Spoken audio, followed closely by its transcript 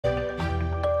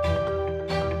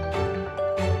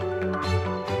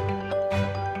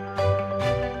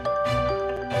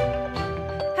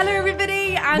Hello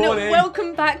everybody and Morning.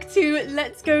 Welcome back to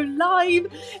Let's Go Live.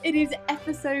 It is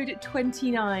episode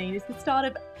 29. It's the start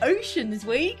of Oceans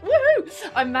Week. Woohoo!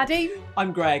 I'm Maddie.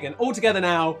 I'm Greg, and all together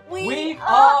now, We are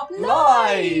are live!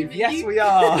 live! Yes, we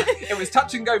are. It was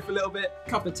touch and go for a little bit,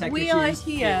 couple of tech We issues. are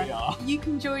here. We are. You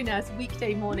can join us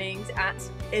weekday mornings at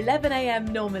 11 a.m.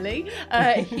 normally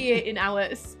here in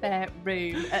our spare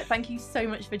room. Thank you so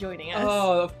much for joining us.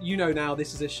 Oh, you know now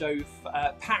this is a show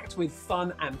packed with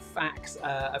fun and facts.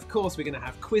 Of course, we're going to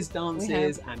have quiz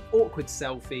dances and awkward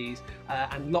selfies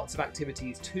and lots of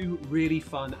activities. 2 really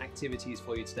fun activities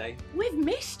for you today. We've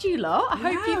missed you lot. I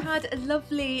hope Yeah. you've had a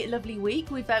lovely, lovely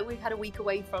week. We've had a week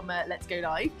away from Let's Go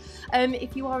Live.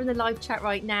 If you are in the live chat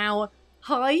right now,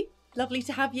 hi. Lovely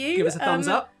to have you. Give us a thumbs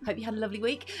up. Hope you had a lovely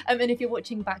week. And if you're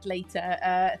watching back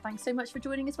later, thanks so much for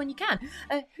joining us when you can.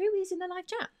 Who is in the live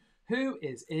chat? Who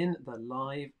is in the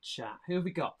live chat? Who have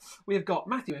we got? We have got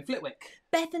Matthew in Flitwick.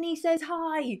 Bethany says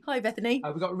hi. Hi, Bethany.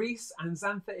 We've got Reese and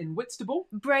Xantha in Whitstable.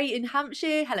 Bray in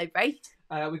Hampshire. Hello, Bray.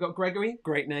 We've got Gregory,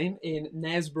 great name, in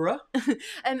Knaresborough.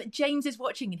 James is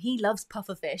watching and he loves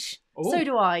pufferfish. Ooh. So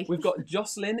do I. We've got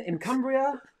Jocelyn in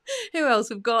Cumbria. Who else?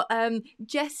 We've got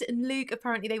Jess and Luke.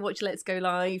 Apparently they watch Let's Go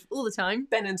Live all the time.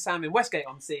 Ben and Sam in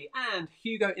Westgate-on-Sea, and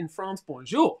Hugo in France.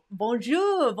 Bonjour.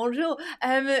 Bonjour, bonjour.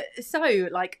 So,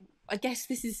 I guess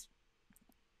this is...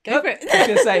 Go for it. I was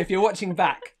going to say, if you're watching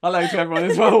back, hello to everyone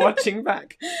as well watching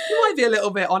back. You might be a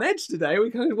little bit on edge today. We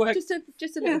kind of work. Just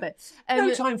a little bit.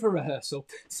 No time for rehearsal.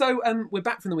 So we're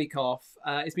back from the week off.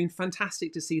 It's been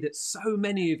fantastic to see that so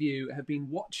many of you have been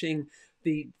watching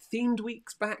the themed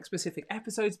weeks back, specific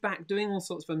episodes back, doing all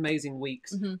sorts of amazing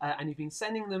weeks. And you've been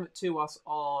sending them to us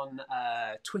on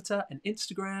Twitter and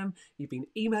Instagram. You've been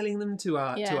emailing them to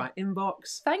our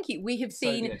inbox. Thank you. We have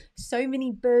seen good. so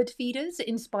many bird feeders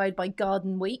inspired by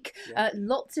Garden Week.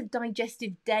 Lots of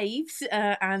digestive Daves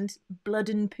and blood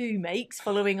and poo makes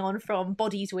following on from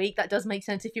Bodies Week. That does make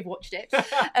sense if you've watched it.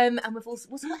 And we've also,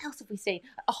 what else have we seen?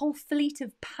 A whole fleet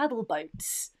of paddle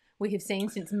boats. We have seen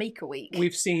since Maker Week.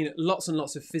 We've seen lots and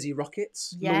lots of fizzy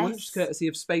rockets launched, courtesy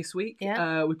of Space Week.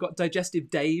 We've got digestive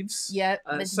Daves.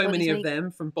 So many of them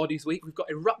from Bodies Week. We've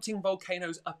got erupting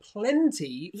volcanoes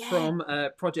aplenty from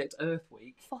Project Earth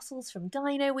Week. Fossils from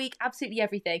Dino Week, absolutely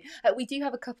everything. We do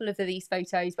have a couple of these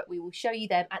photos, but we will show you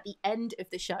them at the end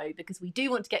of the show because we do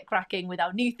want to get cracking with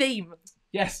our new theme.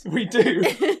 Yes, we do.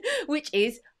 Which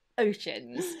is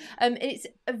oceans. It's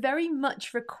a very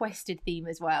much requested theme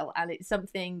as well, and it's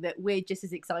something that we're just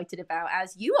as excited about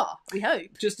as you are, we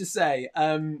hope. Just to say,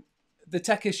 the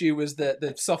tech issue was that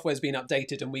the software's been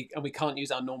updated and we can't use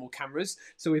our normal cameras,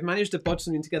 so we've managed to bodge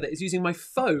something together. It's using my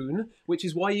phone, which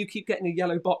is why you keep getting a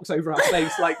yellow box over our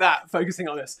face like that, focusing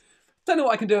on us. Don't know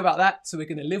what I can do about that, so we're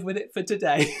going to live with it for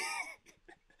today.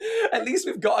 At least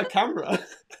we've got a camera.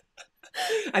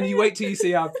 And you wait till you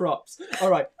see our props. All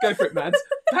right, go for it, Mads.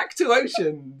 Back to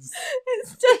oceans.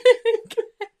 It's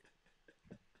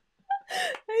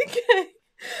okay.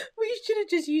 We should have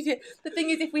just used it. The thing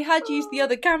is, if we had used the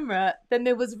other camera, then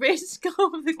there was risk of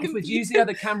the computer. If we'd used the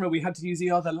other camera, we had to use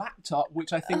the other laptop,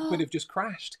 which I think would have just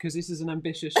crashed because this is an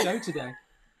ambitious show today.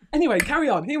 Anyway, carry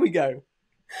on. Here we go.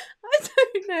 I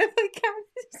don't know if I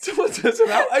can. Talk to us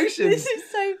about oceans. This is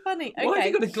so funny. Okay. Why have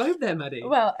you got a globe there, Maddie?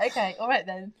 Well, okay, all right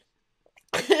then.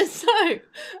 So,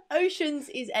 oceans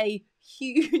is a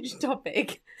huge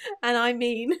topic, and I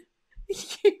mean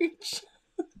huge.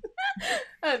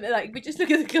 We just look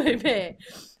at the globe here.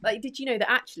 Did you know that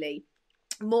actually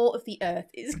more of the Earth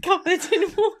is covered in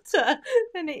water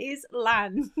than it is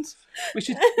land? We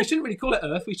shouldn't really call it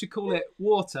Earth. We should call it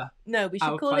water. No, we should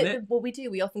Our call planet. it.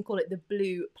 We often call it the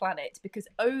blue planet because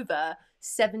over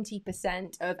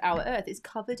 70% of our Earth is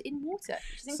covered in water,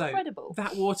 which is incredible. So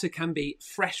that water can be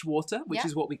fresh water, which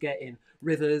is what we get in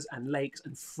rivers and lakes,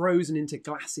 and frozen into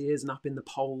glaciers and up in the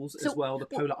poles as well, the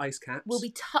polar ice caps. We'll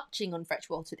be touching on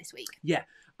fresh water this week. Yeah,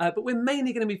 but we're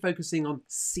mainly going to be focusing on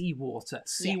seawater,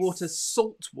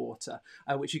 salt water,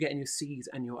 which you get in your seas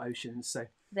and your oceans. So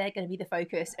they're going to be the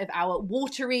focus of our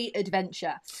watery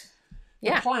adventure.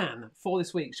 The plan for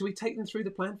this week. Should we take them through the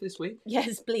plan for this week?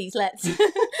 Yes, please, let's.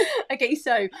 Okay,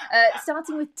 so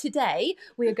starting with today,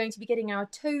 we are going to be getting our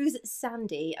toes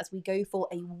sandy as we go for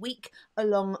a walk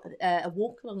along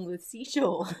the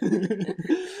seashore.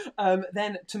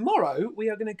 Then tomorrow we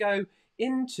are going to go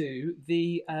into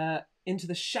the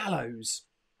shallows.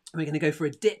 We're going to go for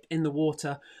a dip in the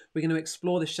water. We're going to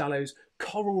explore the shallows,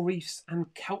 coral reefs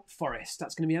and kelp forests.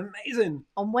 That's going to be amazing.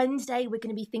 On Wednesday, we're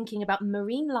going to be thinking about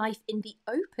marine life in the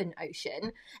open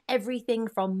ocean, everything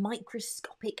from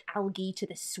microscopic algae to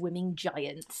the swimming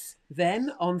giants.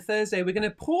 Then on Thursday, we're going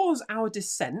to pause our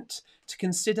descent to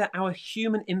consider our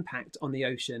human impact on the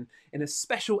ocean in a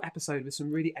special episode with some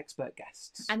really expert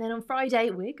guests. And then on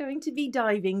Friday, we're going to be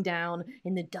diving down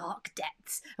in the dark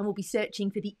depths and we'll be searching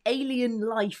for the alien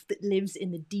life that lives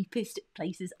in the deepest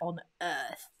places on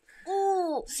Earth.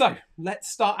 Ooh. So let's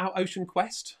start our ocean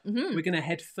quest. Mm-hmm. We're going to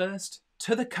head first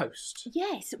to the coast.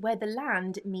 Yes, where the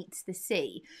land meets the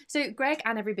sea. So Greg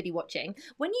and everybody watching,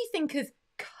 when you think of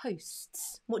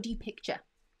coasts, what do you picture?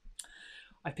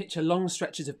 I picture long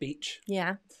stretches of beach.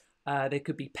 Yeah. They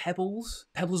could be pebbles.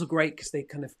 Pebbles are great because they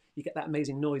kind of, you get that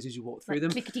amazing noise as you walk through them.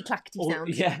 Clickety-clackety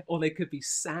sound. Yeah, or they could be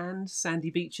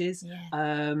sandy beaches,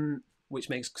 which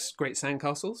makes great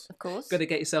sandcastles. Of course. Got to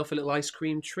get yourself a little ice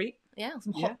cream treat. Yeah,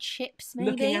 some hot chips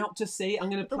maybe. Looking out to sea. I'm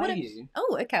going to play you.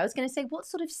 Oh, okay. I was going to say, what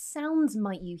sort of sounds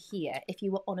might you hear if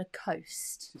you were on a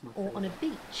coast or on a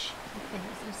beach? Okay,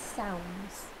 what sort of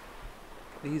sounds?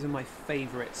 These are my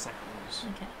favourite sounds.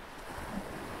 Okay.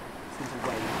 Listen to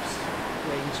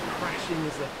waves crashing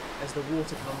as the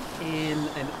water comes in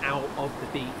and out of the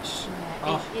beach.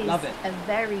 Yeah, it is love it. A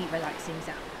very relaxing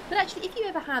sound. But actually, if you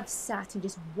ever have sat and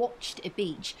just watched a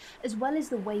beach, as well as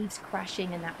the waves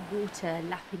crashing and that water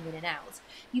lapping in and out,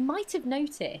 you might have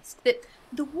noticed that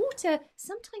the water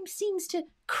sometimes seems to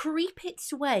creep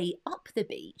its way up the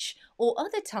beach, or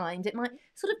other times it might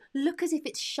sort of look as if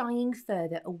it's shying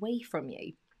further away from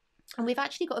you. And we've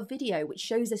actually got a video which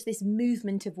shows us this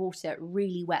movement of water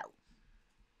really well.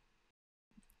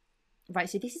 Right,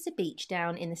 so this is a beach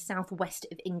down in the southwest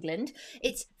of England.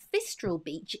 It's Fistral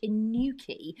Beach in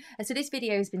Newquay. So this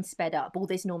video has been sped up. All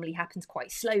this normally happens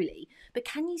quite slowly. But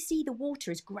can you see the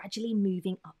water is gradually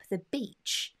moving up the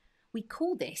beach? We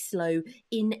call this slow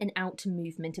in and out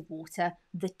movement of water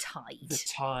the tide. The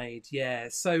tide, yeah.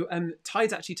 So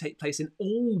tides actually take place in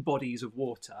all bodies of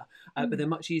water, but they're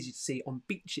much easier to see on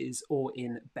beaches or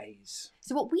in bays.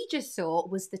 So what we just saw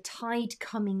was the tide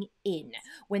coming in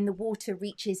when the water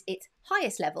reaches its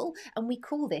highest level, and we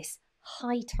call this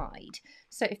high tide.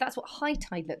 So if that's what high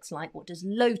tide looks like, what does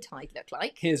low tide look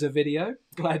like? Here's a video.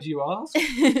 Glad you asked.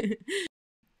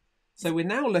 So we're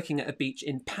now looking at a beach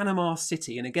in Panama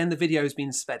City, and again the video has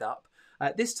been sped up.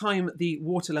 This time the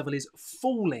water level is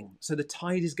falling, so the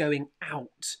tide is going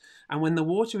out. And when the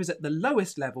water is at the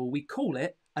lowest level, we call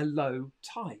it a low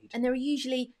tide. And there are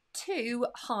usually 2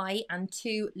 high and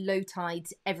 2 low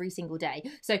tides every single day.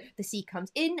 So the sea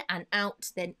comes in and out,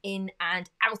 then in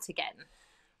and out again.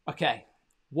 Okay,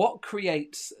 what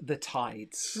creates the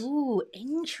tides? Ooh,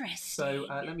 interesting. So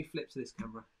let me flip to this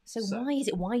camera. So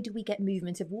why do we get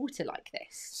movement of water like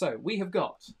this? So we have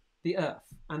got the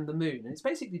Earth and the Moon, and it's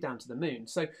basically down to the Moon.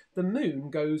 So the Moon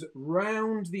goes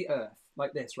round the Earth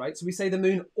like this, right? So we say the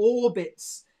Moon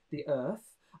orbits the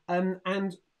Earth,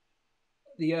 and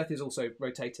the Earth is also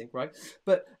rotating, right?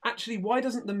 But actually, why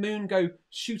doesn't the Moon go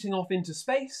shooting off into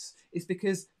space? It's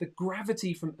because the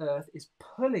gravity from Earth is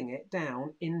pulling it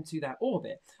down into that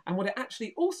orbit. And what it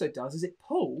actually also does is it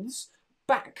pulls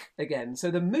back again.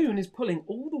 So the Moon is pulling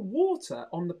all the water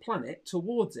on the planet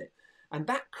towards it. And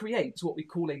that creates what we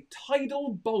call a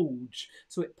tidal bulge.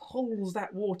 So it pulls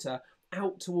that water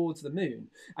out towards the Moon.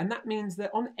 And that means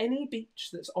that on any beach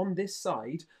that's on this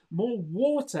side, more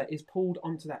water is pulled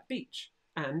onto that beach.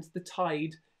 And the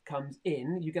tide comes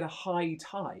in, you get a high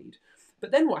tide.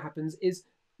 But then what happens is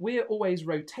we're always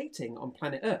rotating on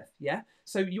planet Earth, yeah?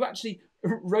 So you actually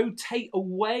rotate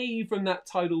away from that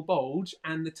tidal bulge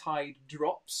and the tide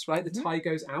drops, right? The tide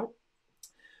goes out.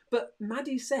 But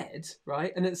Maddie said,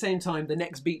 right, and at the same time, the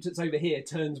next beach that's over here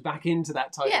turns back into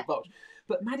that tidal bulge.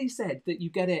 But Maddie said that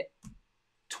you get it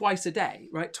twice a day,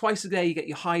 right? Twice a day you get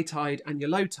your high tide and your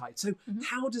low tide. So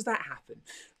how does that happen?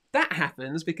 That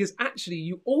happens because actually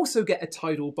you also get a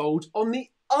tidal bulge on the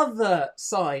other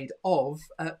side of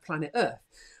planet Earth.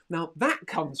 Now that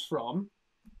comes from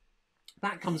the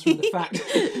fact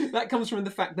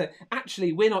that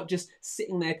actually we're not just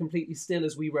sitting there completely still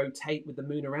as we rotate with the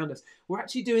Moon around us. We're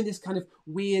actually doing this kind of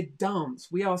weird dance.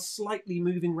 We are slightly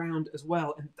moving around as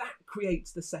well, and that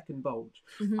creates the second bulge.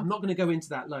 I'm not going to go into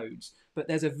that loads, but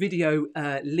there's a video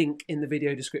link in the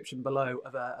video description below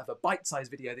of a bite-sized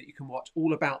video that you can watch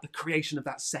all about the creation of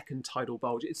that second tidal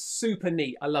bulge. It's super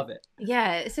neat. I love it.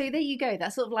 Yeah, so there you go.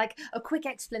 That's sort of like a quick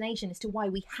explanation as to why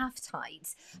we have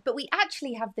tides. But we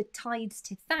actually have the tides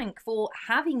to thank for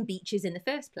having beaches in the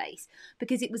first place,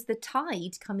 because it was the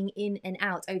tide coming in and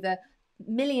out over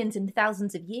millions and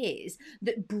thousands of years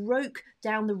that broke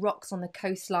down the rocks on the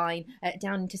coastline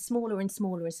down into smaller and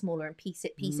smaller and smaller and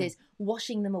pieces,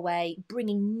 washing them away,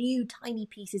 bringing new tiny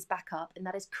pieces back up, and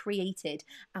that has created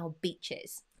our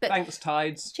beaches. But, thanks,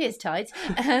 tides. Cheers, tides.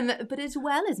 But as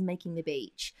well as making the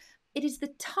beach, it is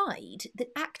the tide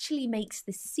that actually makes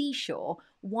the seashore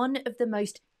one of the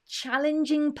most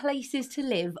challenging places to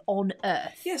live on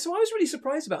Earth. Yeah, so I was really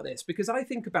surprised about this because I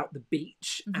think about the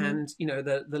beach and, you know,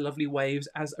 the lovely waves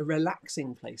as a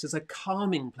relaxing place, as a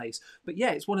calming place. But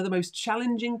yeah, it's one of the most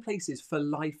challenging places for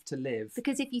life to live.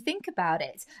 Because if you think about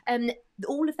it,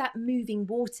 all of that moving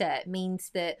water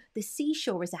means that the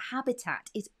seashore as a habitat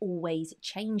is always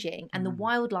changing, and the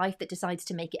wildlife that decides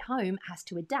to make it home has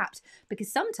to adapt, because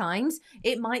sometimes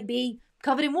it might be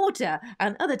covered in water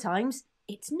and other times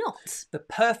it's not. The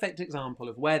perfect example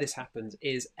of where this happens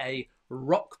is a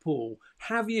rock pool.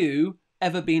 Have you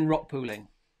ever been rock pooling?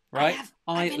 Right?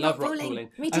 I love rock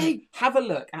pooling. Me too. Have a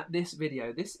look at this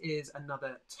video. This is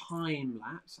another time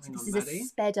lapse. Hang on, this Maddie. is a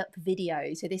sped up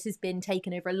video. So this has been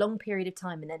taken over a long period of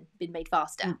time and then been made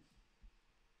faster.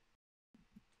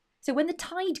 So when the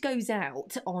tide goes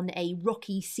out on a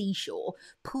rocky seashore,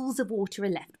 pools of water are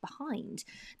left behind.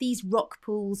 These rock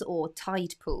pools or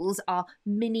tide pools are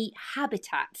mini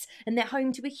habitats, and they're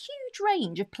home to a huge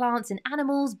range of plants and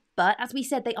animals, but as we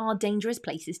said, they are dangerous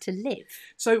places to live.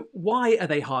 So why are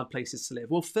they hard places to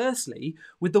live? Well, firstly,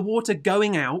 with the water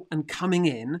going out and coming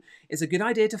in, it's a good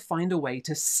idea to find a way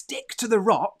to stick to the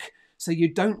rock so you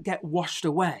don't get washed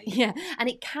away. Yeah, and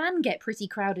it can get pretty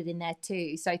crowded in there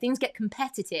too. So things get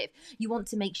competitive. You want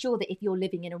to make sure that if you're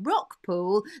living in a rock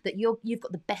pool, that you've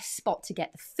got the best spot to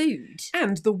get the food.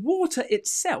 And the water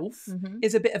itself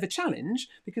is a bit of a challenge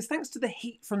because thanks to the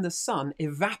heat from the sun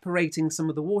evaporating some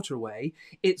of the water away,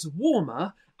 it's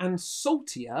warmer and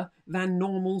saltier than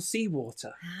normal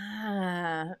seawater.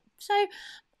 So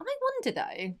I wonder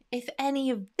though, if any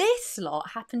of this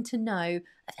lot happen to know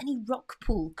of any rock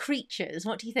pool creatures.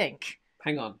 What do you think?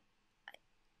 Hang on.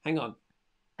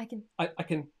 I can.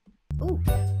 Ooh.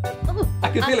 I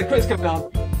can feel a quiz coming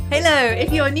on. Hello,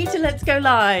 if you're new to Let's Go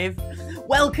Live,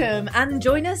 welcome and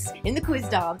join us in the quiz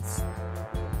dance.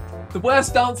 The worse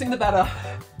dancing, the better.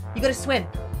 You got to swim.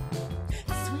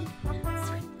 Swim.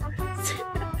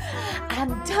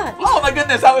 And touch. Oh my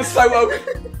goodness, that was so well.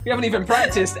 We haven't even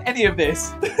practiced any of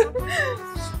this.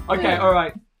 Okay, all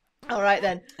right. All right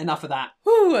then. Enough of that.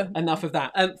 Whew. Enough of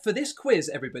that. For this quiz,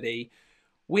 everybody,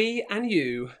 we and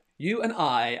you and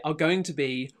I are going to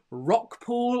be rock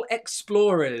pool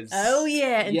explorers. Oh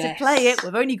yeah, and to play it,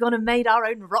 we've only gone and made our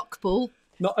own rock pool.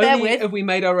 Not only have we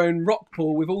made our own rock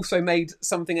pool, we've also made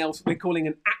something else we're calling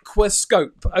an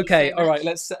aquascope. Okay, all right,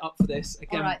 let's set up for this.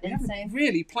 Again, all right, then, we haven't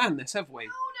really planned this, have we? Oh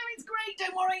no, it's great,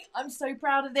 don't worry. I'm so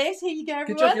proud of this. Here you go,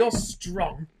 everyone. Good job, you're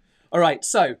strong. All right,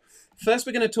 so first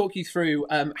we're going to talk you through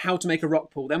how to make a rock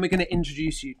pool. Then we're going to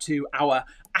introduce you to our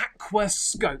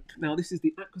aquascope. Now, this is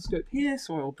the aquascope here,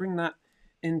 so I'll bring that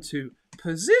into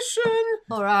position.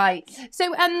 All right.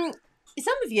 So,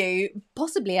 some of you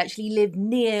possibly actually live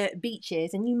near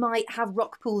beaches and you might have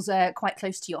rock pools quite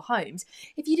close to your homes.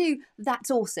 If you do,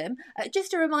 that's awesome.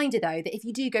 Just a reminder though that if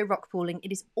you do go rock pooling,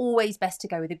 it is always best to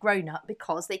go with a grown-up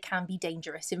because they can be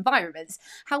dangerous environments.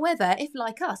 However, if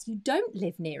like us, you don't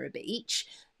live near a beach,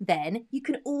 then you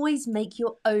can always make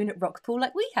your own rock pool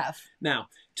like we have. Now,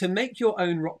 to make your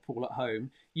own rock pool at home,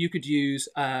 you could use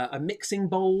a mixing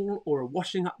bowl or a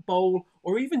washing up bowl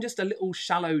or even just a little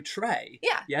shallow tray.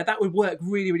 Yeah, that would work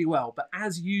really, really well. But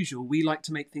as usual, we like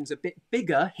to make things a bit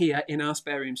bigger here in our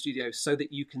spare room studio so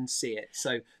that you can see it.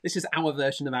 So this is our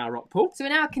version of our rock pool. So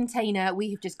in our container,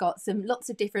 we've just got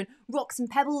lots of different rocks and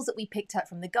pebbles that we picked up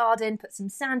from the garden, put some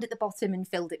sand at the bottom and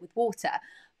filled it with water.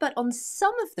 But on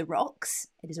some of the rocks,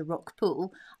 it is a rock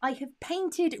pool, I have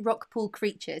painted rock pool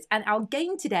creatures, and our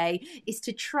game today is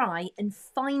to try and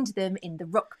find them in the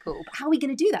rock pool. But how are we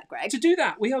going to do that, Greg? To do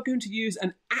that, we are going to use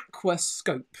an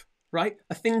aquascope, right?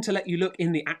 A thing to let you look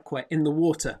in the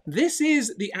water. This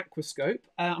is the aquascope.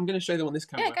 I'm going to show them on this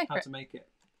camera how to make it.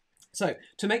 So,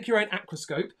 to make your own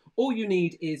aquascope, all you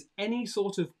need is any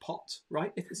sort of pot,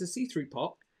 right? If it's a see-through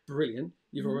pot, brilliant.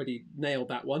 You've already nailed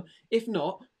that one. If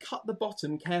not, cut the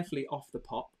bottom carefully off the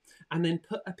pot and then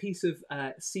put a piece of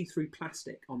see-through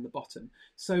plastic on the bottom.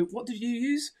 So what did you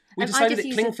use? We I decided just that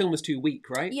used cling a- film was too weak,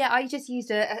 right? Yeah, I just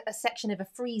used a section of a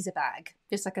freezer bag,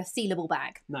 just like a sealable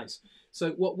bag. Nice.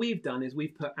 So what we've done is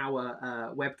we've put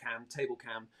our webcam, table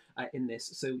cam, in this,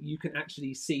 so you can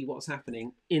actually see what's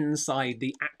happening inside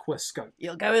the Aquascope.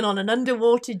 You're going on an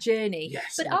underwater journey.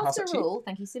 Yes. But I'm gonna pass after it to you. all,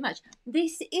 thank you so much.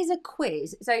 This is a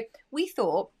quiz. So we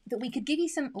thought that we could give you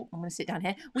some... Oh, I'm going to sit down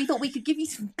here. We thought we could give you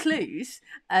some clues.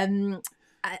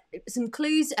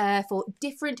 For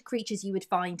different creatures you would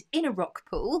find in a rock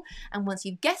pool. And once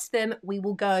you've guessed them, we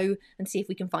will go and see if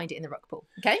we can find it in the rock pool.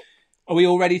 Okay? Are we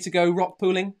all ready to go rock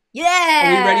pooling? Yeah!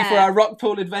 Are we ready for our rock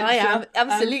pool adventure? I am,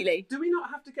 absolutely. Do we not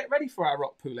have to get ready for our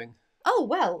rock pooling? Oh,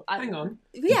 well... Hang on.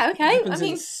 Yeah, okay. What happens I in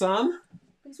mean, the sun?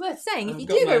 it's worth saying, if I've you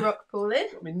got do go my- rock pooling...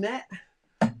 Got my net.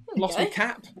 There we Lost go. my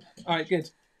cap. All right, good.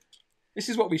 This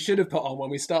is what we should have put on when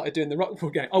we started doing the rock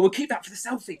pool game. Oh, we'll keep that for the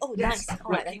selfie. Oh, Yes. nice.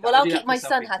 All right, then. keep Well, that. I'll We'll do keep that my for the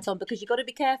sun selfie. hat on because you've got to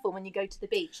be careful when you go to the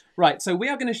beach. Right, so we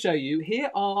are going to show you. Here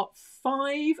are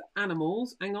 5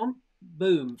 animals. Hang on.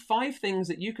 Boom. 5 things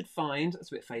that you could find.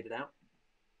 That's a bit faded out.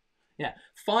 Yeah,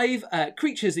 5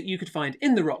 creatures that you could find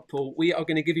in the rock pool. We are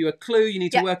going to give you a clue. You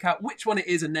need to work out which one it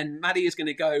is, and then Maddie is going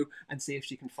to go and see if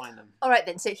she can find them. All right,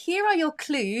 then. So here are your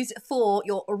clues for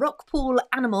your rock pool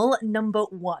animal number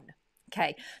 1.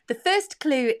 Okay, the first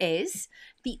clue is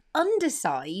the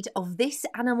underside of this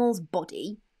animal's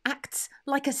body acts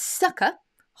like a sucker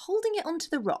holding it onto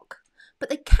the rock, but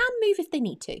they can move if they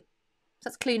need to. So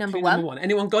that's clue number Clue 1. number 1.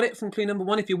 Anyone got it from clue number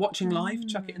 1? If you're watching live,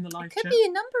 chuck it in the live It could chat. be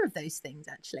a number of those things,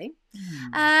 actually.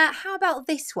 How about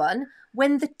this one?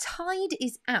 When the tide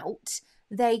is out,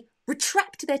 they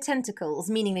retract their tentacles,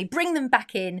 meaning they bring them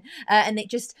back in, and it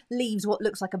just leaves what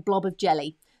looks like a blob of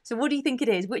jelly. So what do you think it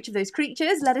is? Which of those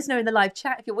creatures? Let us know in the live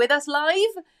chat if you're with us live.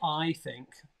 I think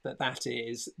that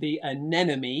is the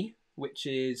anemone, which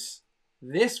is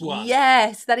this one.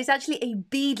 Yes, that is actually a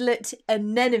beadlet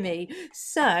anemone.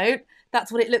 So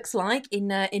that's what it looks like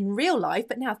in real life.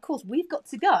 But now, of course, we've got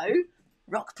to go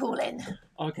rock pooling.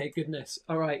 Okay, goodness.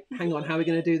 All right, hang on. How are we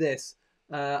going to do this?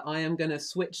 I am going to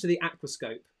switch to the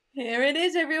Aquascope. Here it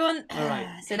is, everyone. All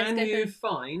right. So let's Can go you for...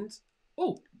 find...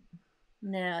 Oh,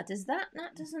 Now,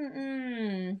 that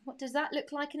doesn't... What does that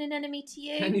look like in an anemone to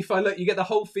you? can you find... Look, you get the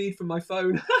whole feed from my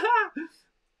phone.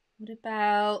 What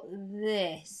about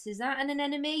this? Is that an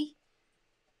anemone?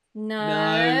 No.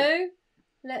 No.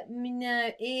 Let me know.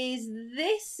 Is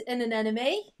this an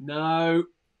anemone? No.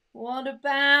 What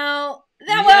about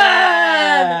that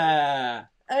Yeah.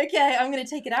 one? Okay, I'm going to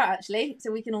take it out, actually,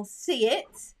 so we can all see it.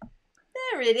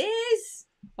 There it is.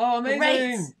 Oh, amazing.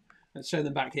 Great. Let's show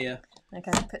them back here.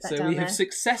 Okay, put that So down we there. have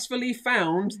successfully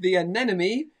found the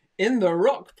anemone in the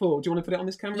rock pool. Do you want to put it on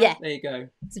this camera? Yeah. There you go.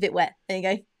 It's a bit wet. There you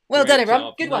go. Well Great done, everyone.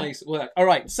 job. Good one. Nice work. All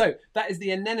right, so that is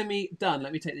the anemone done.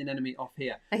 Let me take the anemone off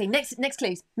here. Okay, next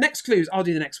clues. Next clues, I'll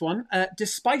do the next one.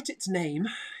 Despite its name,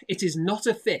 it is not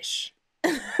a fish.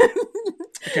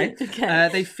 Okay. Okay.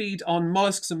 They feed on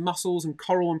mollusks and mussels and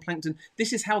coral and plankton.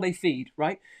 This is how they feed,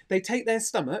 right? They take their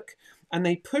stomach and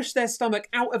they push their stomach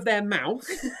out of their mouth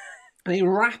and they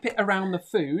wrap it around the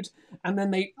food and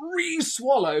then they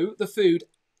re-swallow the food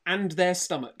and their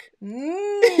stomach.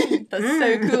 That's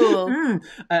so cool.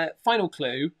 Final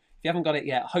clue, if you haven't got it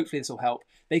yet, hopefully this will help.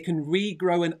 They can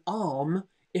regrow an arm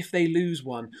if they lose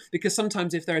one. Because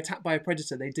sometimes if they're attacked by a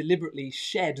predator, they deliberately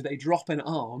they drop an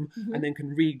arm and then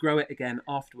can regrow it again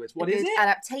afterwards. What is Good it?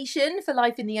 adaptation for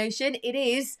life in the ocean. It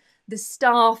is the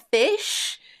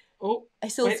starfish. Oh, I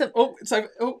saw wait, some... oh, it's over.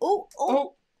 Oh,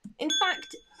 Oh. In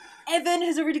fact, Evan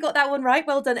has already got that one right.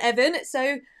 Well done, Evan.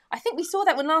 So I think we saw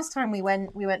that one last time we went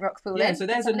rock pooling. Yeah, so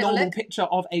there's Let's a have little normal look. picture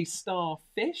of a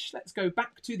starfish. Let's go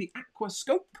back to the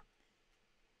Aquascope.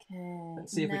 Okay,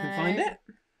 Let's see if we can find it.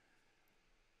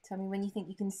 Tell me when you think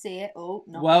you can see it. Oh,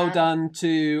 not Well that. done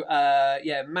to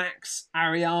Max,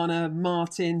 Ariana,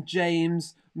 Martin,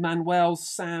 James, Manuel,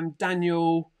 Sam,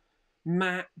 Daniel,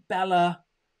 Matt, Bella.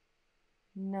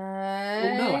 No.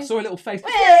 Oh no, I saw a little face.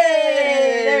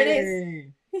 Hey, there it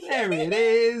is. There it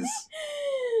is.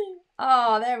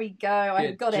 Oh, there we go. I've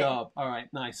Good got job. All right,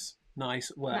 nice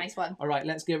work. Nice one. All right,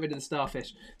 let's get rid of the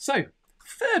starfish. So,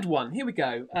 third one. Here we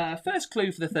go. First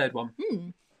clue for the third one. it. Do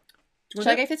you Shall want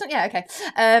I to- go for this one? Yeah,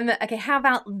 okay. Okay, how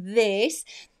about this?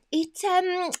 It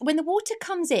when the water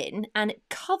comes in and it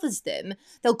covers them,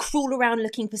 they'll crawl around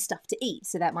looking for stuff to eat.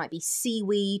 So that might be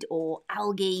seaweed or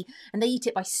algae, and they eat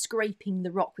it by scraping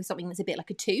the rock with something that's a bit like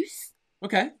a tooth.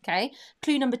 Okay. Okay.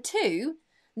 Clue number 2,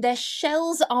 their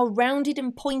shells are rounded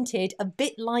and pointed, a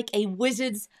bit like a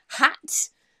wizard's hat,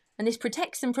 and this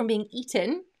protects them from being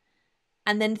eaten.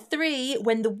 And then 3,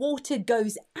 when the water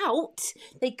goes out,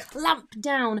 they clamp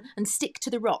down and stick to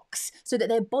the rocks so that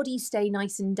their bodies stay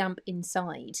nice and damp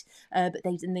inside, but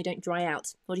they don't dry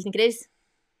out. What do you think it is?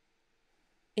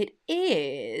 It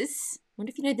is... I wonder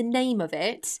if you know the name of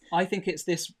it. I think it's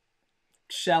this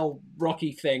shell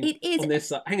rocky thing. It is. On this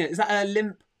side. Hang on, is that a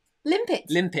limpet?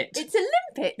 Limpet. It's a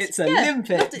limpet. It's a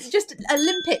limpet. It's just a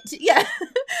limpet. Yeah.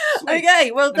 Okay,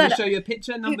 well done. Let me show you a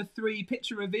picture. Number 3,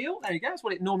 picture reveal. There you go. That's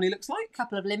what it normally looks like.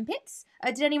 Couple of limpets.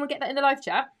 Did anyone get that in the live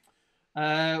chat?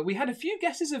 We had a few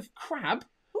guesses of crab.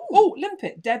 Oh,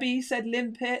 limpet. Debbie said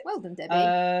limpet. Well done,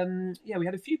 Debbie. Yeah, we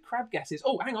had a few crab guesses.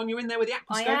 Oh, hang on. You're in there with the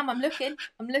Aquascope. I am. I'm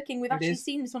looking. We've actually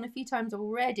seen this one a few times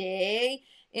already.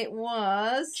 It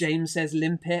was... James says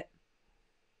limpet.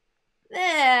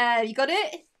 There. You got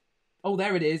it? Oh,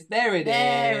 there it is. There it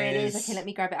is. Okay, let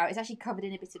me grab it out. It's actually covered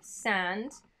in a bit of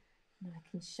sand. And I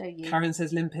can show you. Karen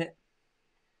says limpet.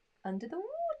 Under the water.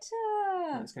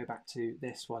 Let's go back to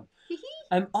this one.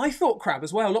 I thought crab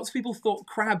as well. Lots of people thought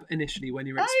crab initially when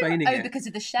you were explaining it. Oh, because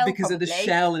of the shell, Because of the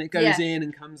shell, and it goes in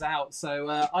and comes out. So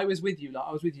I was with you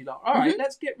lot. All right,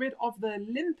 let's get rid of the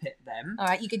limpet then. All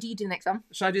right, you do the next one.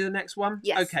 Shall I do the next one?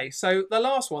 Yes. Okay, so the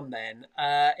last one then.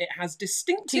 It has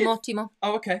distinctive... Two more.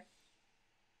 Oh, okay.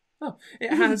 Oh,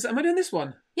 it has... Am I doing this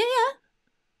one? Yeah.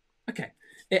 Okay.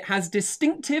 It has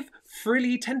distinctive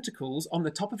frilly tentacles on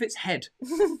the top of its head.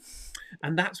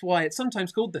 And that's why it's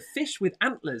sometimes called the fish with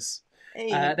antlers. They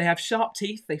have sharp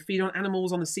teeth. They feed on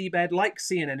animals on the seabed like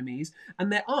sea anemones.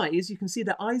 And their eyes, you can see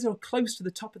their eyes are close to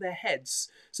the top of their heads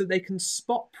so they can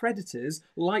spot predators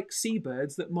like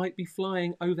seabirds that might be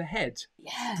flying overhead.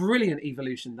 Yeah. Brilliant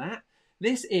evolution, that.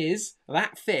 This is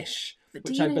that fish,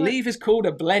 which I believe is called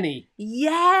a blenny.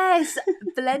 Yes!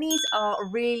 Blennies are a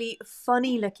really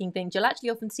funny looking things. You'll actually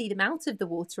often see them out of the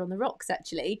water on the rocks,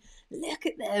 actually. Look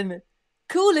at them.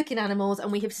 Cool looking animals,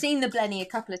 and we have seen the blenny a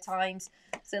couple of times.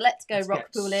 So let's go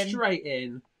Rockpool in. Straight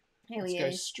in. Here let's he go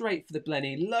is. straight for the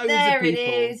blenny. Loads there of people.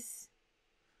 There it is.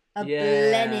 A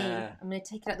blenny. I'm going to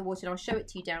take it out of the water and I'll show it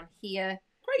to you down here.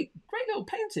 Great little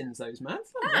paintings, those, man.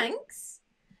 Thanks.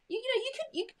 You know,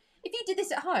 if you did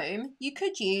this at home, you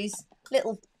could use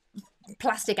little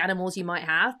plastic animals you might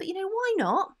have, but you know, why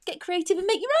not get creative and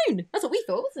make your own? That's what we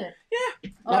thought, wasn't it? Yeah.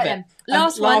 All right then.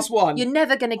 Last one. You're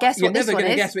never going to guess what this one is. You're never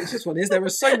going to guess which this one is. There are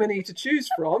so many to choose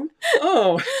from.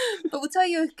 Oh. But we'll tell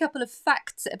you a couple of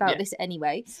facts about this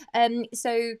anyway.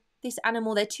 So this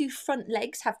animal, their 2 front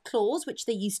legs have claws, which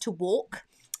they use to walk.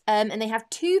 And they have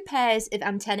 2 pairs of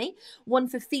antennae, one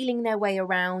for feeling their way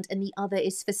around and the other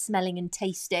is for smelling and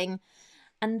tasting.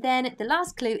 And then the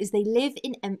last clue is they live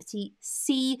in empty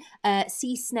sea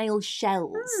snail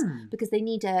shells because they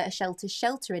need a shell to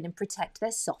shelter in and protect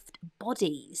their soft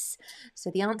bodies.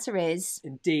 So the answer is...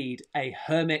 Indeed, a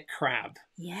hermit crab.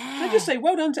 Yeah. Can I just say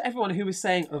well done to everyone who was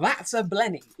saying, that's a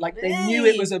blenny. Like, they knew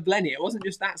it was a blenny. It wasn't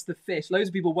just, that's the fish. Loads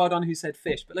of people, well done, who said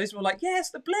fish. But loads of people were like, yes,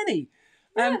 the blenny.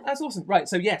 Yeah. That's awesome. Right,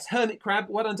 so yes, hermit crab.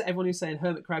 Well done to everyone who's saying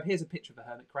hermit crab. Here's a picture of a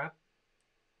hermit crab.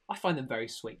 I find them very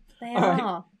sweet. They are.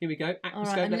 Right, here we go.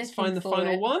 Aquascope. Right, let's find the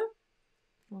final one.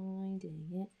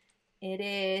 Finding it. It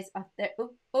is up there.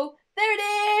 Oh, there it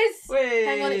is. Whee!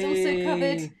 Hang on, it's also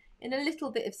covered in a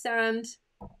little bit of sand.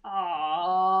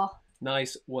 Ah.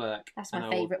 Nice work. That's my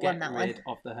favourite one, that one. Get rid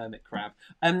of the hermit crab.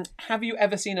 Have you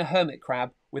ever seen a hermit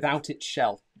crab without its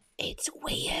shell? It's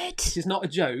weird. This is not a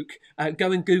joke.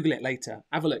 Go and Google it later.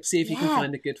 Have a look. See if you can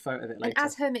find a good photo of it later. And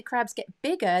as hermit crabs get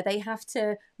bigger, they have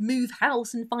to move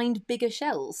house and find bigger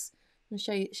shells. I'll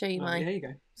show you mine. There you go.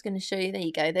 I was going to show you. There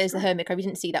you go. There's the hermit crab. You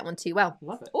didn't see that one too well.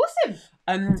 Love it.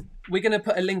 Awesome. We're going to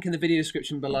put a link in the video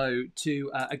description below to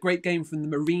a great game from the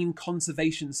Marine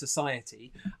Conservation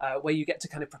Society, where you get to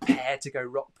kind of prepare to go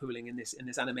rock pooling in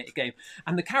this animated game.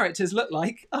 And the characters look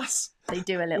like us. They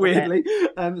do a little weirdly.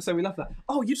 So we love that.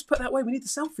 Oh, you just put that way. We need the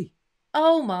selfie.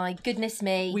 Oh my goodness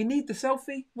me. We need the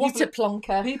selfie. What a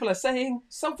plonker. People are saying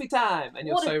selfie time. And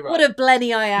you're so right. What a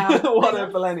blenny I am. What a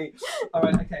blenny. All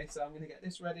right, okay, so I'm going to get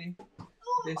this ready.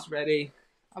 This ready.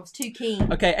 I was too keen.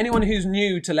 Okay, anyone who's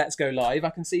new to Let's Go Live,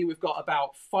 I can see we've got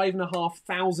about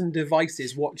 5,500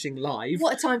 devices watching live.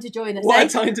 What a time to join us. What a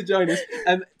time to join us.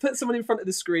 Put someone in front of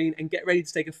the screen and get ready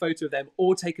to take a photo of them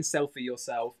or take a selfie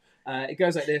yourself. It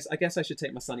goes like this. I guess I should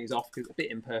take my sunnies off because it's a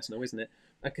bit impersonal, isn't it?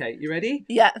 Okay, you ready?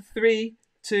 Yeah. 3,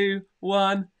 2,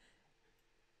 1.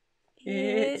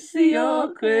 It's the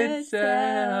awkward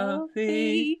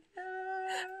selfie.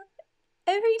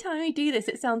 Every time we do this,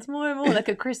 it sounds more and more like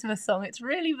a Christmas song. It's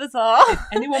really bizarre. If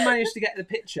anyone managed to get the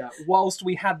picture whilst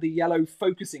we had the yellow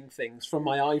focusing things from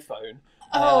my iPhone,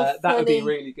 that would be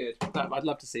really good. I'd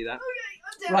love to see that. Okay,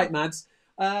 I'm down. Right, Mads.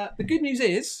 The good news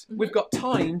is we've got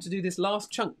time to do this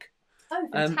last chunk. Oh,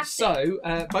 fantastic. So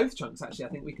both chunks, actually, I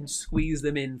think we can squeeze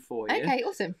them in for you. Okay,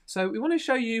 awesome. So we want to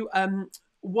show you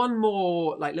one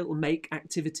more like little make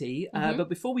activity. But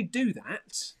before we do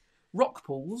that, rock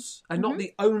pools are not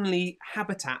the only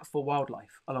habitat for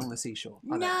wildlife along the seashore,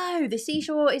 are they? No, the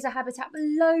seashore is a habitat for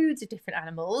loads of different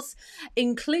animals,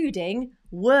 including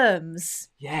worms.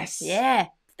 Yes. Yeah.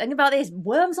 Think about this.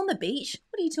 Worms on the beach?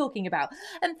 What are you talking about?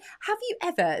 Have you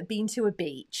ever been to a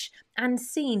beach and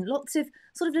seen lots of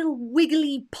sort of little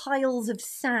wiggly piles of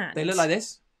sand? They look like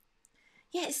this.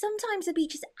 Yeah, sometimes the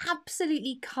beach is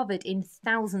absolutely covered in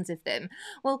thousands of them.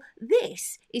 Well,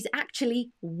 this is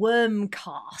actually worm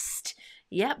cast.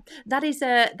 Yep, that is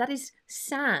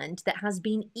sand that has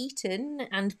been eaten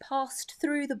and passed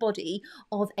through the body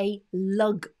of a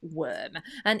lugworm.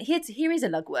 And here is a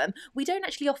lugworm. We don't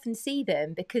actually often see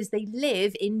them because they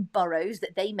live in burrows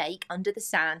that they make under the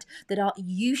sand that are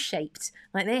U-shaped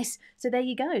like this. So there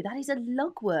you go. That is a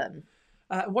lugworm.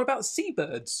 What about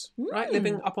seabirds, right,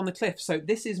 living up on the cliff? So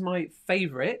this is my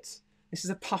favourite. This is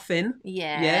a puffin.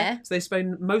 Yeah. So they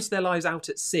spend most of their lives out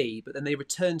at sea, but then they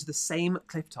return to the same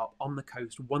cliff top on the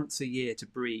coast once a year to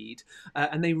breed.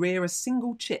 And they rear a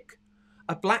single chick,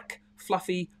 a black,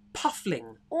 fluffy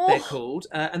puffling, they're called.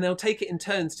 And they'll take it in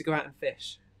turns to go out and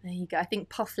fish. There you go. I think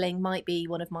puffling might be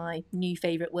one of my new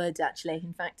favourite words, actually,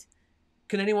 in fact.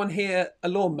 Can anyone hear a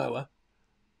lawnmower?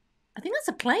 I think that's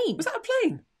a plane. Was that a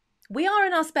plane? We are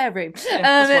in our spare room. Yeah,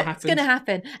 that's what happens. It's going to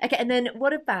happen. Okay, and then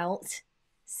what about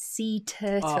sea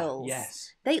turtles? Oh,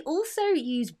 yes. They also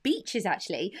use beaches,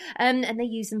 actually, and they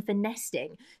use them for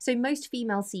nesting. So most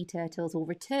female sea turtles will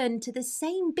return to the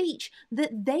same beach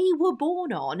that they were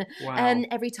born on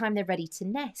every time they're ready to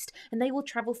nest. And they will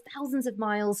travel thousands of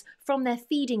miles from their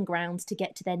feeding grounds to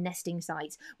get to their nesting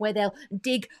sites, where they'll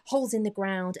dig holes in the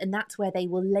ground, and that's where they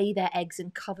will lay their eggs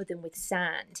and cover them with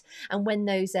sand. And when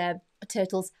those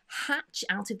turtles hatch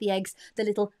out of the eggs, the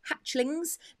little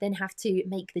hatchlings then have to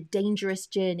make the dangerous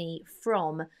journey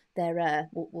from their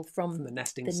from the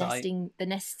nesting site, the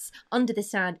nests under the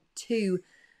sand to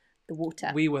the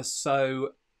water. We were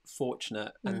so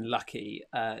fortunate and lucky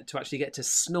to actually get to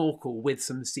snorkel with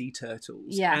some sea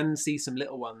turtles and see some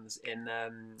little ones in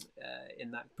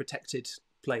that protected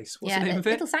place. What's the name of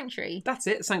it? Little sanctuary. That's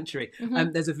it, sanctuary.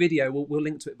 There's a video. We'll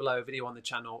link to it below. A video on the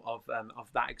channel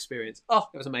of that experience. Oh,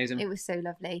 it was amazing. It was so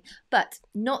lovely. But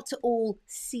not all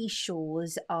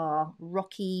seashores are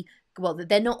rocky. Well,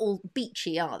 they're not all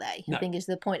beachy, are they? No. I think is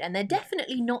the point. And they're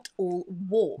definitely not all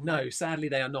warm. No, sadly,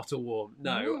 they are not all warm.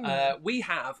 No. We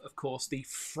have, of course, the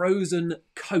frozen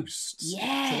coasts.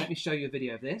 Yeah. So let me show you a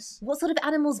video of this. What sort of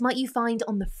animals might you find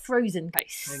on the frozen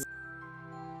coast?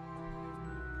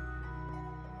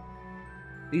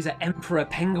 These are emperor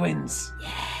penguins,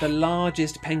 the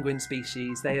largest penguin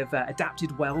species. They have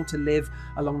adapted well to live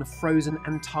along the frozen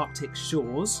Antarctic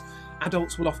shores.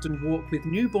 Adults will often walk with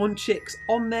newborn chicks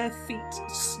on their feet,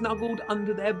 snuggled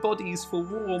under their bodies for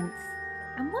warmth.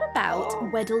 And what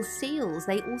about Weddell seals?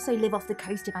 They also live off the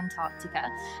coast of Antarctica,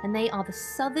 and they are the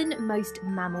southernmost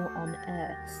mammal on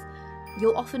Earth.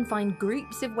 You'll often find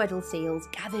groups of Weddell seals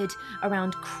gathered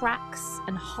around cracks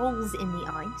and holes in the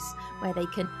ice where they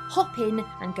can hop in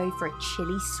and go for a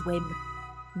chilly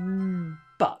swim.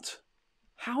 But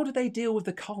how do they deal with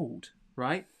the cold,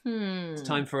 right? It's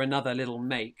time for another little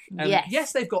make.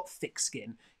 Yes, they've got thick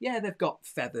skin. Yeah, they've got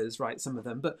feathers, right, some of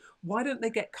them. But why don't they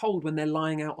get cold when they're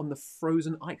lying out on the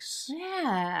frozen ice?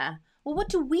 Yeah. Well, what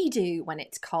do we do when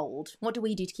it's cold? What do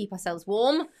we do to keep ourselves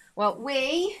warm? Well,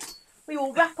 we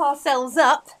will wrap ourselves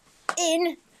up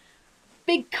in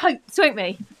big coats, won't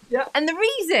we? Yeah. And the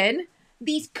reason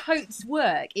these coats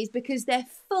work is because they're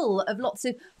full of lots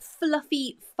of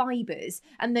fluffy fibres,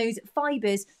 and those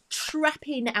fibres trap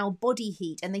in our body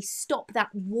heat and they stop that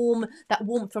warmth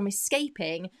from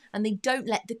escaping, and they don't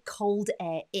let the cold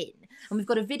air in. And we've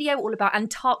got a video all about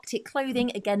Antarctic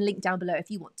clothing, again linked down below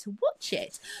if you want to watch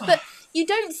it. But you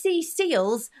don't see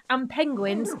seals and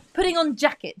penguins putting on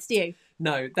jackets, do you?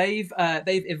 No, they've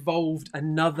evolved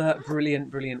another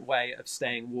brilliant way of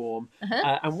staying warm,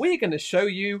 and we're going to show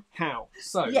you how.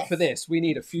 So for this, we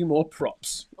need a few more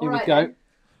props. Here we go. Then.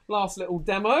 Last little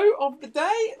demo of the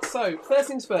day. So first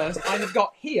things first, I have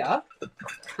got here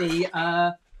the.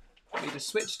 Let me just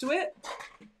switch to it.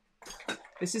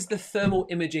 This is the thermal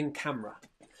imaging camera,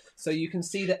 so you can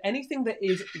see that anything that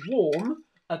is warm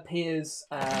appears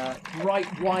bright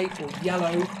white or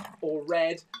yellow or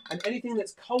red, and anything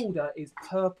that's colder is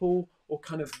purple or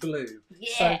kind of blue.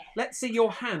 Yeah. So let's see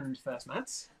your hand first,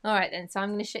 Mads. All right then, so I'm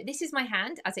going to show, this is my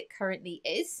hand as it currently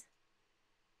is.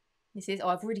 This is,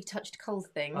 I've already touched cold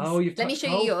things. Oh, you've touched Let me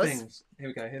show you yours. Things. Here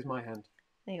we go, here's my hand.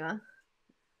 There you are.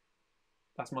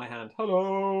 That's my hand.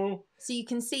 Hello. So you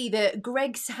can see that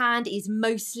Greg's hand is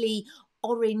mostly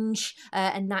orange,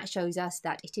 and that shows us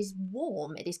that it is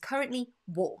warm. It is currently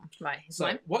warm. Right, here's So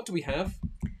mine. what do we have?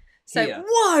 So, Here.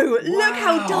 whoa, look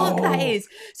how dark that Wow. is.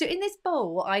 So in this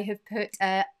bowl, I have put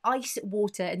ice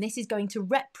water, and this is going to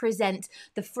represent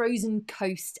the frozen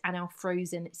coast and our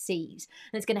frozen seas.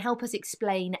 And it's going to help us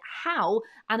explain how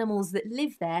animals that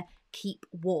live there keep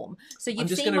warm. So I'm you've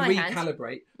just seen going to my hand.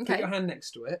 recalibrate. Put Okay. your hand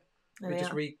next to it. There We we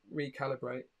just are.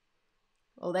 recalibrate.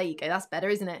 Oh, there you go. That's better,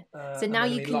 isn't it? So And now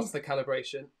then you we can. lock the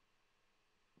calibration.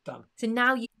 Done. So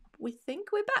now we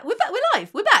think we're back. We're back. We're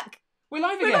live. We're back. We're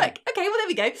live We're again. back. Okay, well there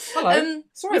we go. Hello.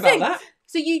 Sorry we about think. that.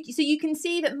 So you can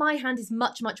see that my hand is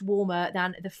much warmer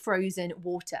than the frozen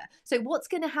water. So what's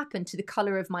going to happen to the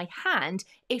colour of my hand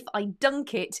if I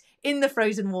dunk it in the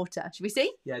frozen water? Should we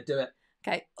see? Yeah, do it.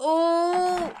 Okay.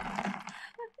 Oh,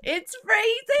 it's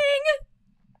freezing.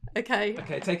 Okay.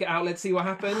 Okay, take it out. Let's see what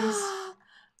happens.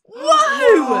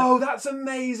 Whoa! Whoa, that's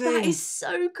amazing. That is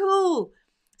so cool.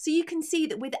 So you can see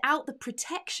that without the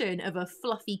protection of a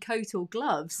fluffy coat or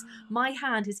gloves, my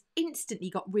hand has instantly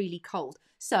got really cold.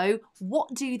 So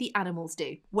what do the animals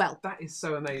do? Well, That is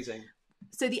so amazing.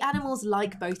 so the animals,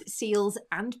 like both seals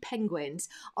and penguins,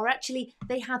 are actually,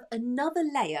 they have another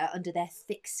layer under their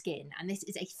thick skin. And this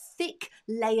is a thick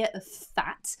layer of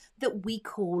fat that we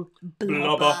call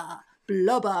blubber.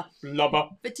 Blubber. Blubber.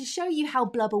 But to show you how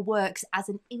blubber works as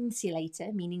an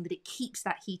insulator, meaning that it keeps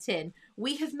that heat in,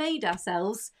 we have made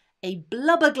ourselves a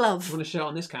blubber glove. You want to show it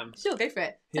on this cam? Sure, go for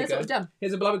it. Here Tell us you what we've go. done.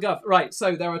 Here's a blubber glove. Right,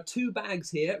 so there are two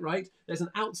bags here, right? There's an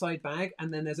outside bag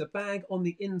and then there's a bag on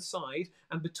the inside.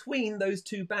 And between those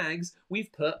two bags,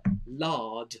 we've put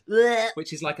lard, Blech.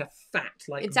 which is like a fat,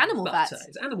 like It's animal butter. fat.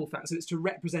 It's animal fat, so it's to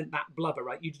represent that blubber,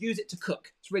 right? You'd use it to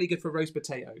cook. It's really good for roast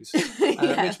potatoes,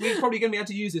 Yeah. which we're probably going to be able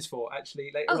to use this for, actually,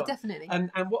 later Oh, on. definitely.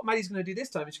 And what Maddie's going to do this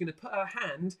time is she's going to put her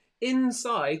hand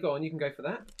inside. Go on, you can go for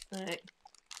that. All right.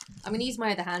 I'm going to use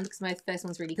my other hand because my first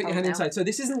one's really Put cold your hand now. inside. So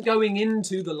this isn't going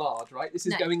into the lard, right? This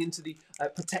is No. going into the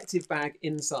protective bag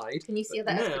inside. Can you seal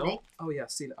But that up for me? now, oh yeah,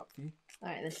 seal it up for you. All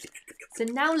right then. So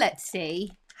now let's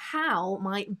see how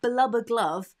my blubber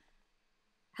glove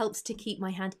helps to keep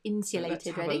my hand insulated. Let's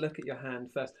have Ready? a look at your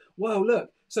hand first. Whoa,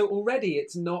 look. So already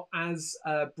it's not as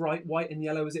bright white and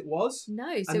yellow as it was.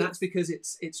 No. So And that's because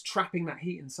it's trapping that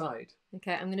heat inside.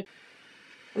 okay. I'm going to.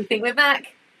 We think we're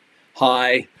back.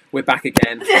 Hi, we're back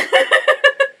again.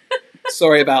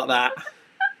 Sorry about that.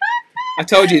 I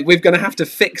told you, we're going to have to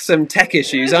fix some tech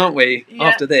issues, aren't we, Yeah.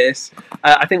 after this?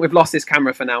 I think we've lost this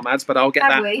camera for now, Mads, but I'll get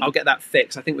Have we? I'll get that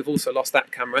fixed. I think we've also lost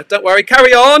that camera. Don't worry,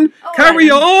 carry on! All Carry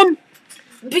right. on!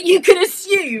 But you can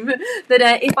assume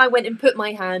that if I went and put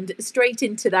my hand straight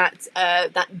into that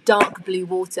dark blue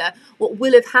water, what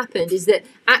will have happened is that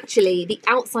actually the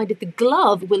outside of the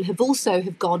glove will have also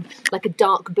have gone like a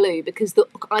dark blue because the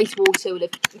ice water will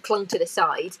have clung to the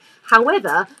side.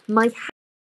 However, my hands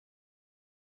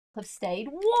have stayed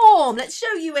warm. Let's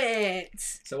show you it.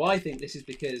 So I think this is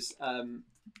because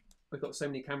we've got so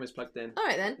many cameras plugged in. All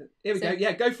right then. Here we So- go.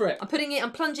 Yeah, go for it.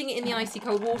 I'm plunging it in the icy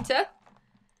cold water.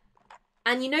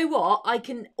 And you know what? I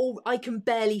can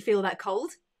barely feel that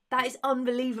cold. That is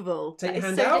unbelievable. Take That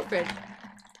your is hand so out. different.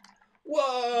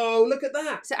 Whoa, look at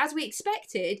that. So as we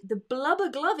expected, the blubber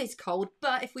glove is cold,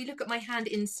 but if we look at my hand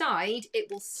inside,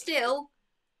 it will still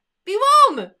be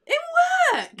warm. It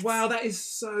worked. Wow, that is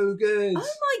so good. Oh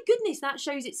my goodness, that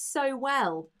shows it so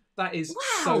well. That is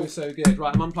Wow. so good.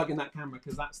 Right, I'm unplugging that camera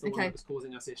because that's the one Okay. that was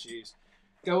causing us issues.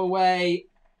 Go away,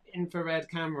 infrared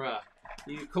camera.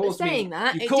 You caused saying me.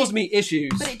 that, You it caused did- me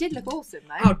issues. But it did look awesome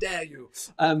though. How dare you?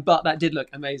 But that did look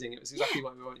amazing. It was exactly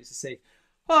what we wanted to see.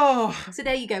 Oh, So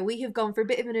there you go. We have gone for a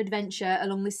bit of an adventure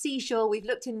along the seashore. We've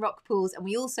looked in rock pools and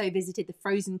we also visited the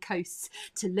frozen coasts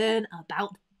to learn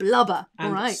about blubber. and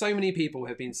All right. so many people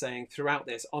have been saying throughout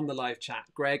this on the live chat,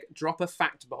 Greg, drop a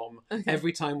fact bomb Okay.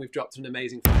 every time we've dropped an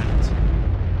amazing fact.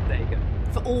 There you go.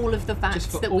 For all of the facts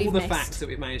Just for that all we've the missed. facts that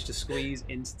we've managed to squeeze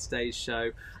into today's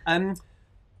show.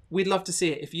 We'd love to see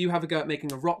it. If you have a go at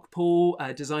making a rock pool,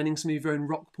 designing some of your own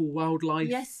rock pool wildlife.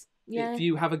 Yes. Yeah. If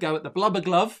you have a go at the blubber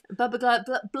glove. Blubber glove,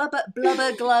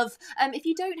 blubber glove. If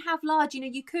you don't have large,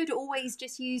 you could always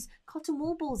just use cotton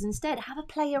wool balls instead. Have a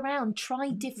play around.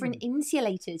 Try different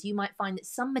insulators. You might find that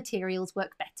some materials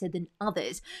work better than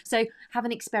others. So have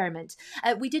an experiment.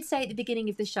 We did say at the beginning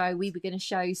of the show we were going to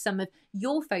show some of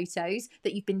your photos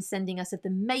that you've been sending us of the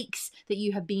makes that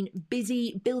you have been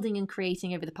busy building and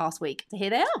creating over the past week. So here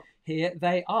they are. Here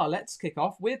they are. Let's kick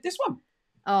off with this one.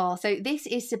 Oh, so this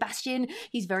is Sebastian.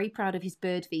 He's very proud of his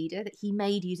bird feeder that he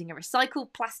made using a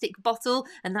recycled plastic bottle,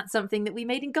 and that's something that we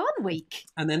made in Garden Week.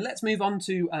 And then let's move on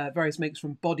to various makes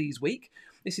from Bodies Week.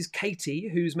 This is Katie,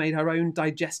 who's made her own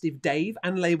digestive Dave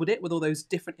and labelled it with all those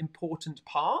different important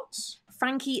parts.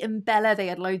 Frankie and Bella, they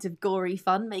had loads of gory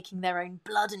fun making their own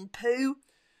blood and poo.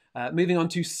 Moving on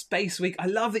to Space Week. I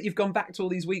love that you've gone back to all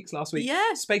these weeks last week.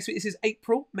 Yeah. Space Week, this is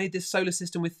April, made this solar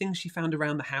system with things she found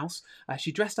around the house.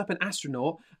 She dressed up an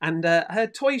astronaut, and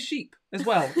her toy sheep as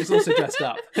well is also dressed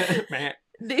up.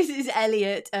 This is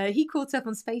Elliot. He caught up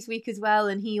on Space Week as well,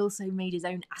 and he also made his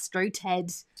own Astro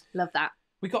Ted. Love that.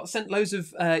 We got sent loads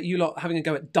of you lot having a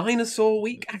go at Dinosaur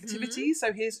Week activities.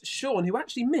 So here's Sean, who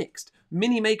actually mixed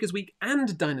Mini Makers Week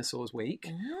and Dinosaurs Week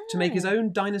to make his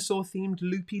own dinosaur-themed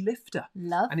loopy lifter.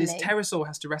 Lovely. And his pterosaur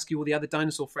has to rescue all the other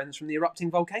dinosaur friends from the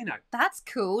erupting volcano. That's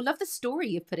cool. Love the story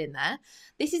you've put in there.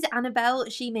 This is Annabelle.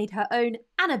 She made her own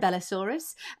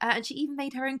Annabellosaurus, and she even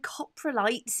made her own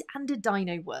coprolites and a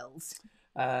dino world.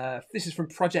 This is from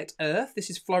Project Earth.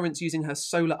 This is Florence using her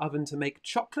solar oven to make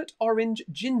chocolate orange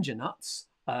ginger nuts.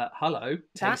 Hello,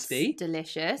 tasty. That's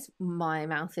delicious. My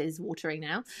mouth is watering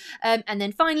now. And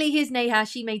then finally, here's Neha.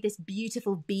 She made this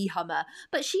beautiful bee hummer,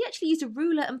 but she actually used a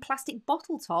ruler and plastic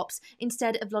bottle tops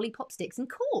instead of lollipop sticks and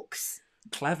corks.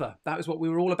 Clever. That was what we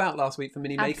were all about last week for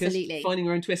Mini Makers. Absolutely. Finding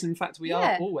our own twist. In fact, we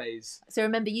are always. So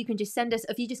remember, you can just send us,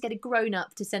 if you just get a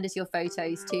grown-up to send us your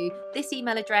photos to this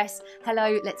email address,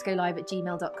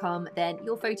 hello@letsgolive@gmail.com, then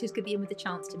your photos could be in with a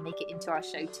chance to make it into our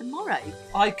show tomorrow.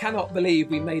 I cannot believe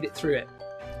we made it through it.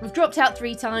 We've dropped out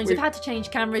 3 times, we've had to change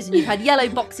cameras, and you've had yellow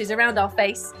boxes around our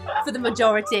face for the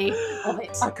majority of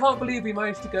it. I can't believe we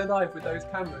managed to go live with those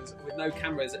cameras, with no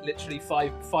cameras at literally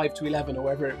 5 to 11 or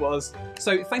wherever it was.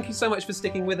 So thank you so much for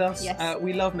sticking with us. Yes.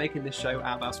 We love making this show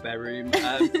out of our spare room.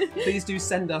 Please do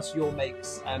send us your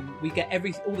makes. We get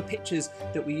all the pictures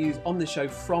that we use on the show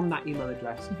from that email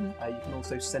address. You can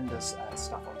also send us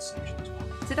stuff on social as well.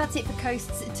 So that's it for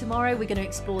Coasts. Tomorrow we're going to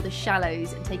explore the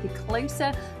shallows and take a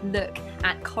closer look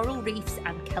at coral reefs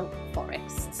and kelp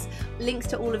forests. Links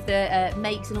to all of the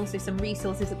makes and also some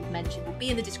resources that we've mentioned will be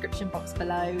in the description box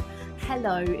below.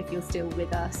 Hello, if you're still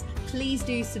with us. Please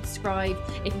do subscribe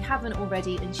if you haven't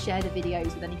already, and share the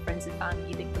videos with any friends and family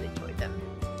you think will enjoy them.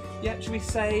 Yeah, should we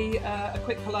say a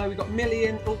quick hello? We've got Millie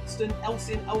in Ilkeston,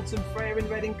 Elsie in Elton, Freya in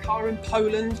Reading, Cara in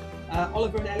Poland,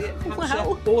 Oliver and Elliot in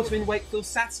Hampshire, Autumn in Wakefield,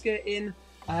 Saskia in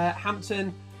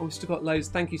Hampton. Oh, we've still got loads.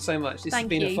 Thank you so much. This has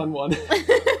been a fun one.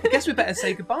 I guess we better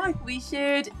say goodbye. We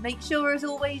should. Make sure, as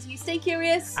always, you stay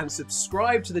curious. And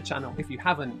subscribe to the channel if you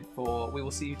haven't before. We will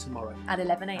see you tomorrow. At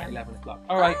 11 a.m. At 11 o'clock.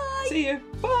 All right. See you.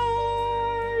 Bye.